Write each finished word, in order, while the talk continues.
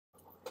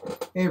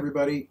Hey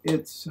everybody,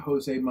 it's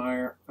Jose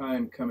Mier.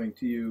 I'm coming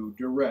to you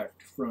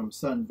direct from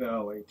Sun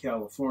Valley,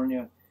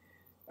 California.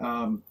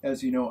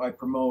 As you know, I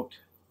promote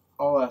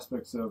all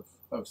aspects of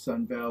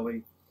Sun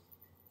Valley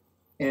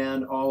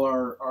and all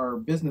our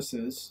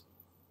businesses,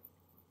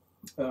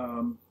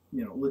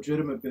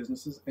 legitimate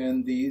businesses,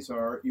 and these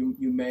are, you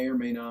may or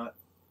may not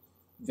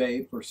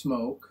vape or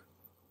smoke,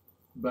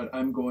 but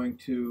I'm going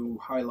to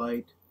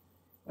highlight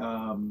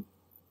um,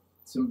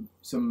 some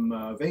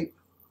vape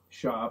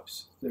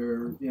shops.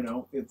 They're,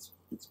 it's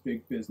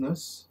big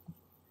business,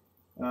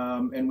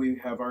 and we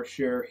have our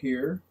share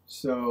here.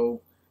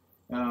 So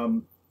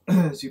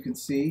as you can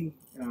see,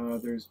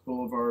 there's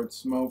Boulevard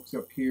Smokes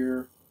up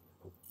here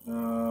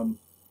on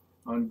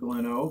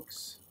Glen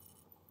Oaks.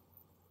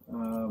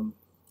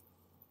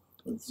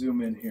 Let's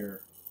zoom in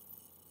here.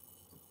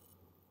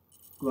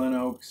 Glen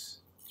Oaks,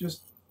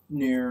 just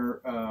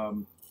near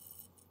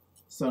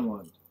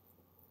Sunland,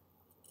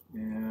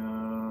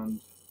 and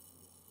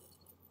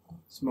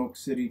Smoke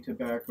City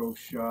Tobacco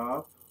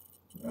Shop.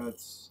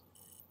 That's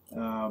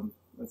going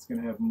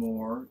to have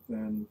more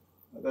than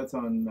that's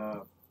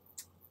on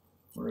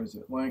where is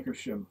it?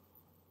 Lancashire.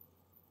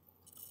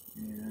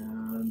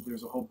 And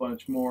there's a whole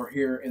bunch more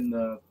here in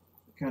the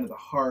kind of the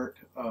heart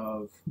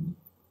of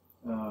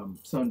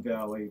Sun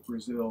Valley.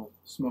 Brazil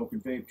Smoke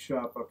and Vape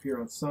Shop up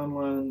here on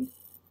Sunland.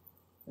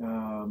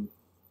 What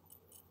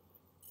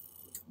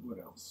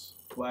else?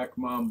 Black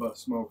Mamba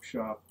Smoke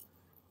Shop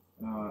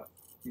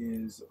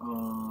is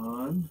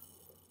on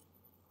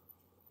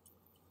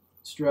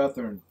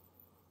Strathern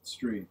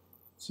Street.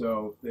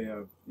 So they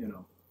have,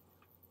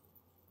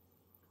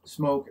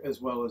 smoke as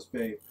well as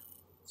vape.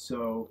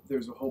 So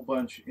there's a whole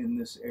bunch in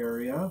this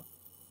area.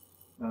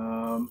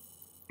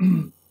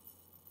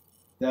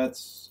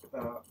 That's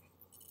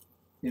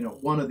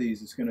one of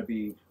these is going to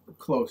be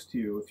close to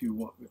you if you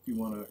want to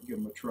give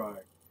them a try.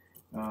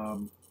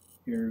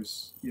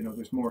 Here's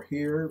there's more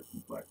here.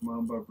 Black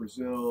Mamba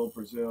Brazil,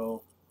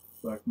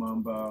 Black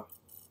Mamba.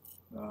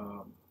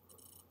 I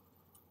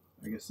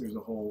guess there's a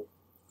whole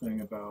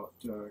thing about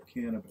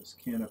cannabis,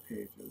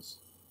 cannapages.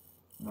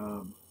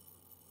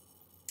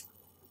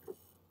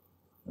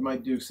 I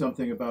might do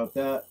something about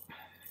that.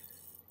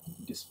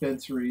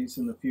 Dispensaries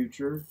in the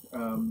future.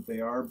 They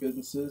are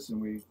businesses,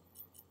 and we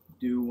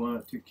do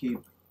want to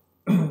keep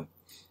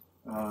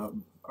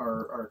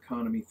our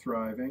economy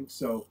thriving.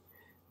 So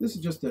this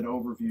is just an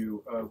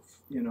overview of,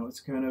 it's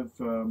kind of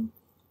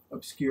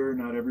obscure.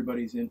 Not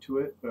everybody's into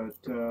it, but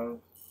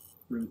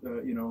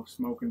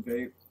smoke and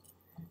vape.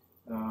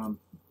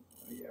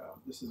 Yeah,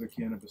 this is a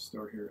cannabis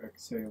store here,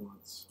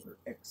 Excellence or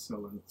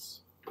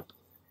Excellence.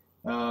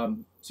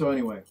 So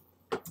anyway,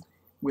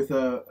 with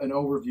an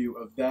overview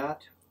of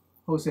that,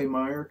 Jose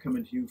Mier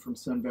coming to you from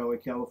Sun Valley,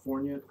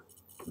 California.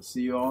 I'll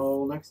see you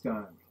all next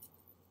time.